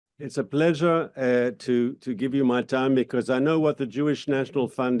It's a pleasure to give you my time because I know what the Jewish National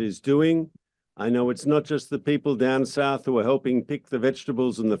Fund is doing. I know it's not just the people down south who are helping pick the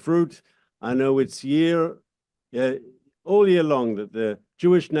vegetables and the fruit. I know it's all year long that the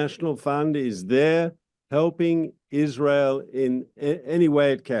Jewish National Fund is there helping Israel in any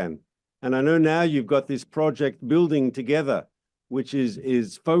way it can. And I know now you've got this project building together, which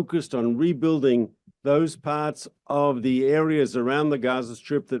is focused on rebuilding those parts of the areas around the Gaza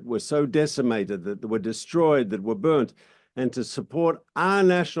Strip that were so decimated, that were destroyed, that were burnt, and to support our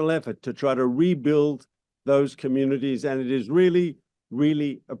national effort to try to rebuild those communities. And it is really,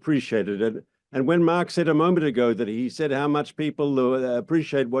 really appreciated. And when Mark said a moment ago that he said how much people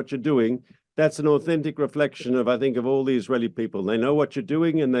appreciate what you're doing, that's an authentic reflection of, I think, of all the Israeli people. They know what you're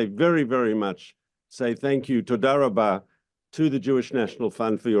doing, and they very, very much say thank you, Toda Rabah, to the Jewish National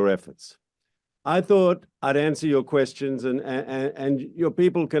Fund for your efforts. I thought I'd answer your questions, and your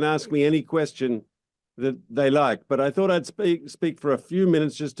people can ask me any question that they like, but I thought I'd speak for a few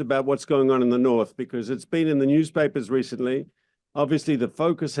minutes just about what's going on in the north, because it's been in the newspapers recently. Obviously, the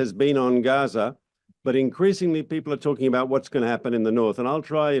focus has been on Gaza, but increasingly people are talking about what's going to happen in the north, and I'll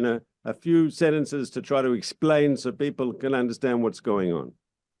try in a few sentences to try to explain so people can understand what's going on.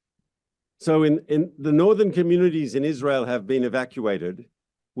 So in the northern communities in Israel have been evacuated.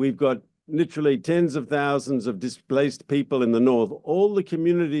 We've got literally tens of thousands of displaced people in the north. All the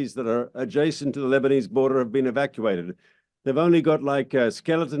communities that are adjacent to the Lebanese border have been evacuated. They've only got like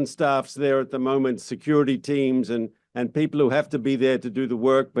skeleton staffs there at the moment, security teams and people who have to be there to do the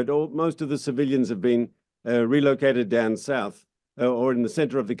work, but most of the civilians have been relocated down south or in the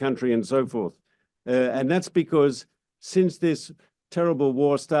center of the country and so forth. And that's because since this terrible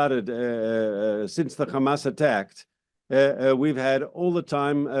war started, since the Hamas attacked, we've had all the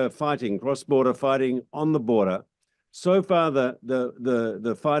time fighting, cross-border fighting on the border. So far,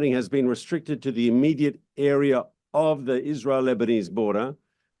 the fighting has been restricted to the immediate area of the Israel-Lebanese border,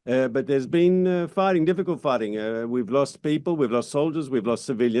 but there's been fighting, difficult fighting. We've lost people, we've lost soldiers, we've lost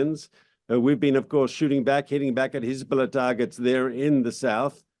civilians. We've been, of course, hitting back at Hezbollah targets there in the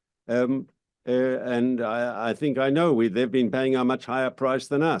south. And I think I know they've been paying a much higher price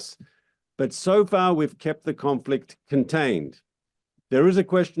than us. But so far, we've kept the conflict contained. There is a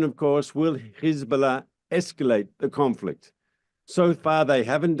question, of course, will Hezbollah escalate the conflict? So far, they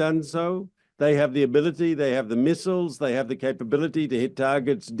haven't done so. They have the ability, they have the missiles, they have the capability to hit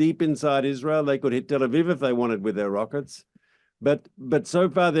targets deep inside Israel. They could hit Tel Aviv if they wanted with their rockets. But so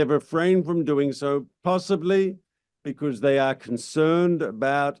far, they've refrained from doing so, possibly because they are concerned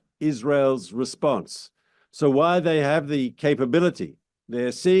about Israel's response. So while they have the capability,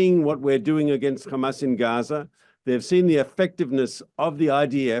 they're seeing what we're doing against Hamas in Gaza. They've seen the effectiveness of the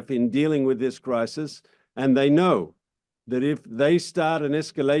IDF in dealing with this crisis, and they know that if they start an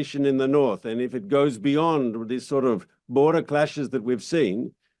escalation in the north, and if it goes beyond this sort of border clashes that we've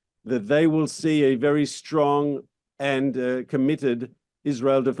seen, that they will see a very strong and committed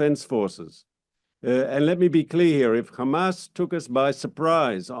Israel Defense Forces. And let me be clear here, if Hamas took us by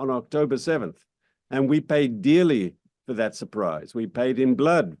surprise on October 7th, and we paid dearly for that surprise, we paid in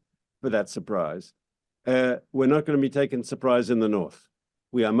blood for that surprise, we're not going to be taken surprise in the north.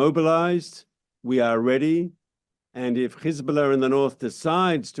 We are mobilized, we are ready, and if Hezbollah in the north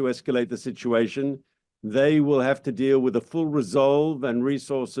decides to escalate the situation, they will have to deal with the full resolve and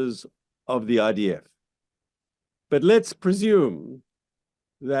resources of the IDF. But let's presume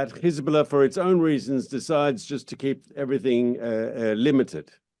that Hezbollah, for its own reasons, decides just to keep everything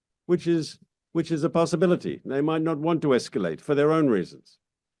limited, which is a possibility. They might not want to escalate for their own reasons.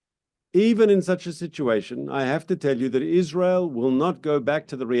 Even in such a situation, I have to tell you that Israel will not go back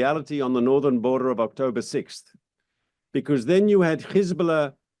to the reality on the northern border of October 6th, because then you had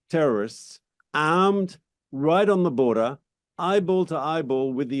Hezbollah terrorists armed right on the border, eyeball to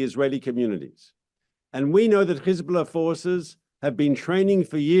eyeball with the Israeli communities. And we know that Hezbollah forces have been training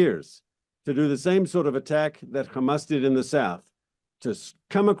for years to do the same sort of attack that Hamas did in the south, to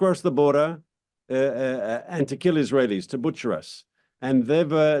come across the border and to kill Israelis, to butcher us. And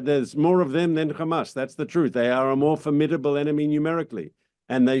there's more of them than Hamas. That's the truth. They are a more formidable enemy numerically,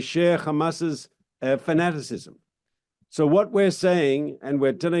 and they share Hamas's fanaticism. So what we're saying, and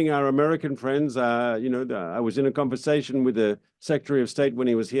we're telling our American friends, I was in a conversation with the Secretary of State when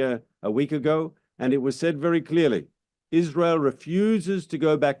he was here a week ago, and it was said very clearly, Israel refuses to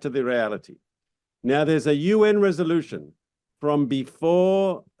go back to the reality. Now, there's a UN resolution from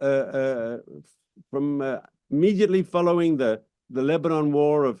before, immediately following the Lebanon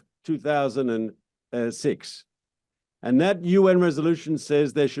War of 2006. And that UN resolution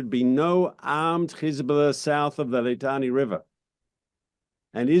says there should be no armed Hezbollah south of the Litani River.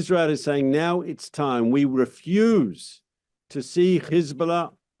 And Israel is saying, now it's time. We refuse to see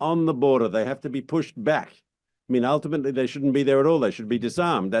Hezbollah on the border. They have to be pushed back. I mean, ultimately, they shouldn't be there at all. They should be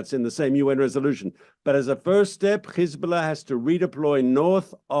disarmed. That's in the same UN resolution. But as a first step, Hezbollah has to redeploy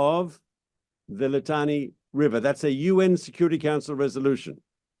north of the Litani River. That's a UN Security Council resolution.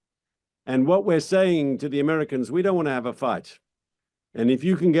 And what we're saying to the Americans, we don't want to have a fight. And if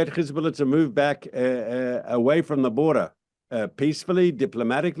you can get Hezbollah to move back away from the border peacefully,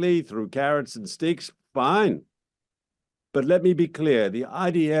 diplomatically, through carrots and sticks, fine. But let me be clear, the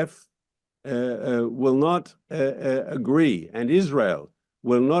IDF will not agree, and Israel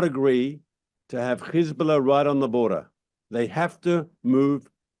will not agree to have Hezbollah right on the border. They have to move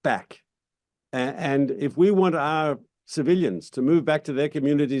back. And if we want our civilians to move back to their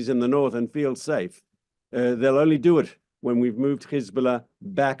communities in the north and feel safe, they'll only do it when we've moved Hezbollah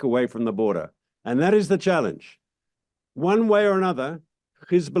back away from the border. And that is the challenge. One way or another,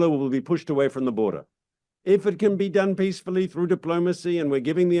 Hezbollah will be pushed away from the border. If it can be done peacefully through diplomacy, and we're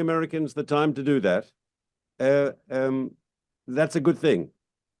giving the Americans the time to do that, that's a good thing.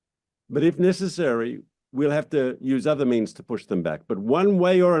 But if necessary, we'll have to use other means to push them back. But one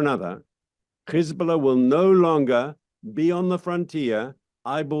way or another, Hezbollah will no longer be on the frontier,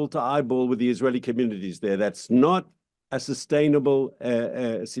 eyeball to eyeball with the Israeli communities there. That's not a sustainable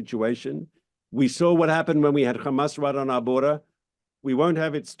situation. We saw what happened when we had Hamas right on our border. We won't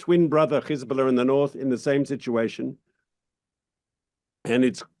have its twin brother, Hezbollah, in the north in the same situation. And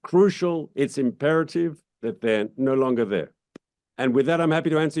it's crucial, it's imperative that they're no longer there. And with that, I'm happy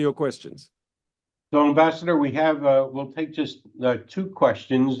to answer your questions. So, Ambassador, we have, we'll take just 2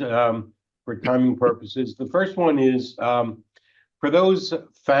 questions for timing purposes. The first one is, for those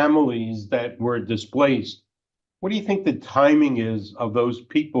families that were displaced, what do you think the timing is of those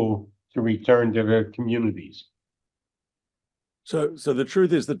people to return to their communities? So the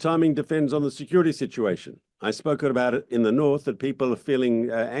truth is the timing depends on the security situation. I spoke about it in the north, that people are feeling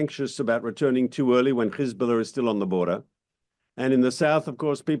anxious about returning too early when Hezbollah is still on the border. And in the south, of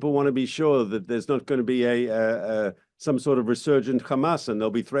course, people want to be sure that there's not going to be some sort of resurgent Hamas and they'll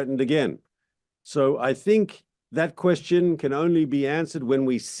be threatened again. So I think that question can only be answered when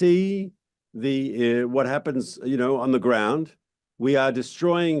we see what happens, on the ground. We are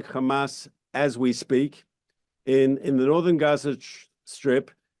destroying Hamas as we speak. In the northern Gaza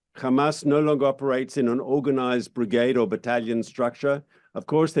Strip, Hamas no longer operates in an organized brigade or battalion structure. Of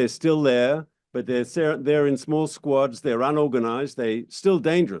course, they're still there, but they're in small squads. They're unorganized. They're still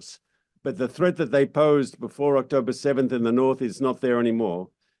dangerous. But the threat that they posed before October 7th in the north is not there anymore,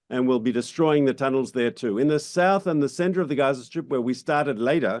 and we'll be destroying the tunnels there too. In the south and the center of the Gaza Strip, where we started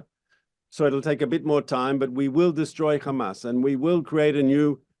later, so it'll take a bit more time, but we will destroy Hamas, and we will create a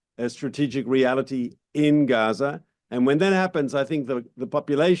new strategic reality in Gaza. And when that happens, I think the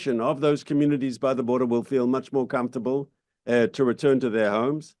population of those communities by the border will feel much more comfortable to return to their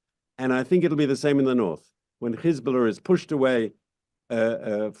homes. And I think it'll be the same in the north. When Hezbollah is pushed away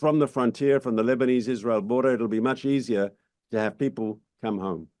from the frontier, from the Lebanese-Israel border, it'll be much easier to have people come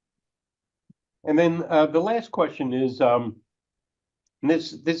home. And then the last question is,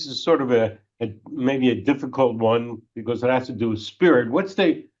 this is sort of maybe a difficult one because it has to do with spirit. What's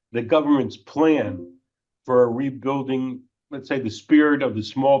the government's plan for rebuilding, let's say, the spirit of the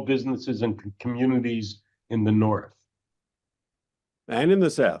small businesses and communities in the north? And in the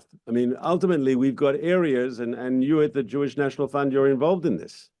south. I mean, ultimately, we've got areas, and you at the Jewish National Fund, you're involved in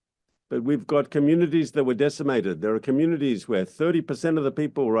this. But we've got communities that were decimated. There are communities where 30% of the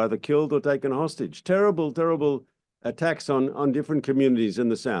people were either killed or taken hostage. Terrible, terrible attacks on different communities in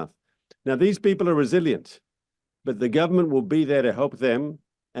the south. Now, these people are resilient, but the government will be there to help them.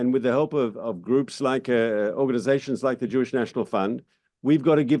 And with the help of groups like organizations like the Jewish National Fund, we've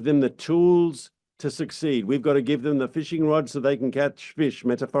got to give them the tools to succeed. We've got to give them the fishing rod so they can catch fish,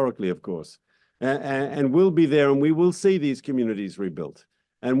 metaphorically, of course. And we'll be there, and we will see these communities rebuilt.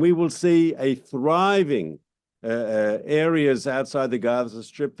 And we will see a thriving areas outside the Gaza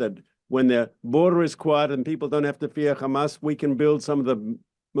Strip that when the border is quiet and people don't have to fear Hamas, we can build some of the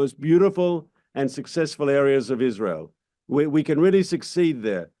most beautiful and successful areas of Israel. We can really succeed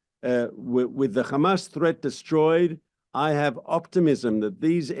there. With the Hamas threat destroyed, I have optimism that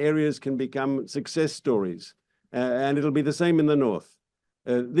these areas can become success stories, and it'll be the same in the north.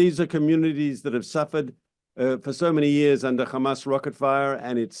 These are communities that have suffered for so many years under Hamas rocket fire,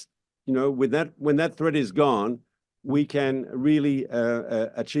 and it's, when that threat is gone, we can really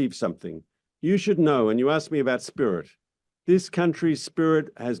achieve something. You should know, and you asked me about spirit. This country's spirit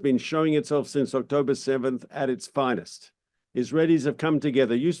has been showing itself since October 7th at its finest. Israelis have come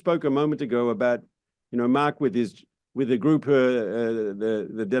together. You spoke a moment ago about, Mark with his with the group,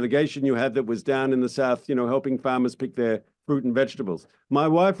 the delegation you had that was down in the south, you know, helping farmers pick their fruit and vegetables. My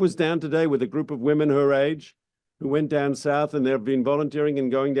wife was down today with a group of women her age who went down south, and they've been volunteering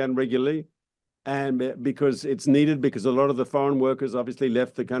and going down regularly. And because it's needed, because a lot of the foreign workers obviously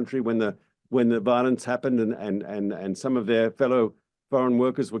left the country when the violence happened, and some of their fellow foreign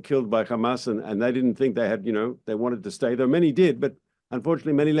workers were killed by Hamas, and they didn't think they had, you know, they wanted to stay, though many did, but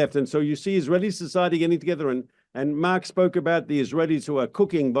unfortunately many left. And so you see Israeli society getting together, and Mark spoke about the Israelis who are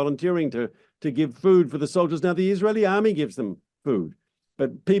cooking, volunteering to give food for the soldiers. Now, the Israeli army gives them food,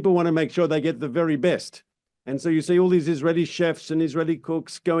 but people want to make sure they get the very best. And so you see all these Israeli chefs and Israeli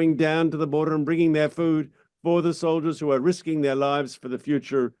cooks going down to the border and bringing their food for the soldiers who are risking their lives for the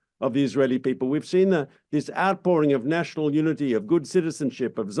future of the Israeli people. We've seen this outpouring of national unity, of good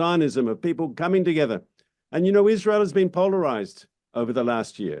citizenship, of Zionism, of people coming together. And, you know, Israel has been polarized over the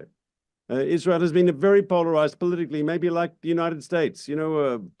last year. Israel has been very polarized politically, maybe like the United States, you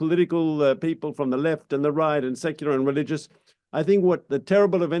know, political people from the left and the right and secular and religious. I think what the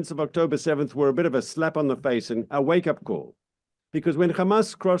terrible events of October 7th were a bit of a slap on the face and a wake-up call. Because when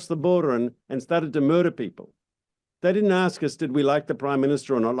Hamas crossed the border and started to murder people, they didn't ask us, did we like the prime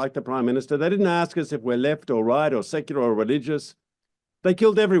minister or not like the prime minister? They didn't ask us if we're left or right or secular or religious. They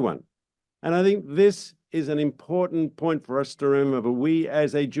killed everyone. And I think this is an important point for us to remember. We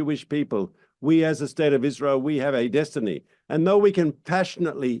as a Jewish people, we as a state of Israel, we have a destiny. And though we can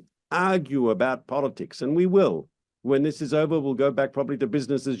passionately argue about politics, and we will, when this is over, we'll go back probably to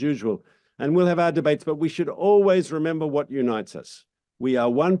business as usual, and we'll have our debates, but we should always remember what unites us. We are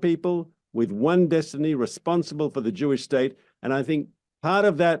one people with one destiny, responsible for the Jewish state. And I think part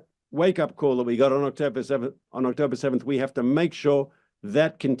of that wake-up call that we got on October 7th, we have to make sure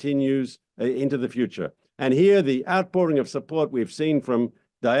that continues into the future. And here, the outpouring of support we've seen from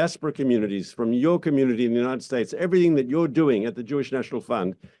diaspora communities, from your community in the United States, everything that you're doing at the Jewish National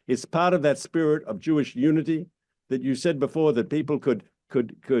Fund is part of that spirit of Jewish unity that you said before, that people could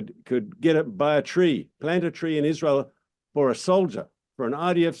buy a tree, plant a tree in Israel for a soldier, for an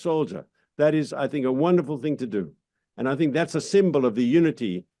IDF soldier. That is, I think, a wonderful thing to do. And I think that's a symbol of the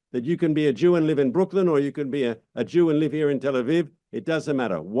unity, that you can be a Jew and live in Brooklyn, or you can be a Jew and live here in Tel Aviv. It doesn't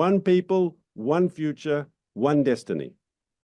matter. One people, one future, one destiny.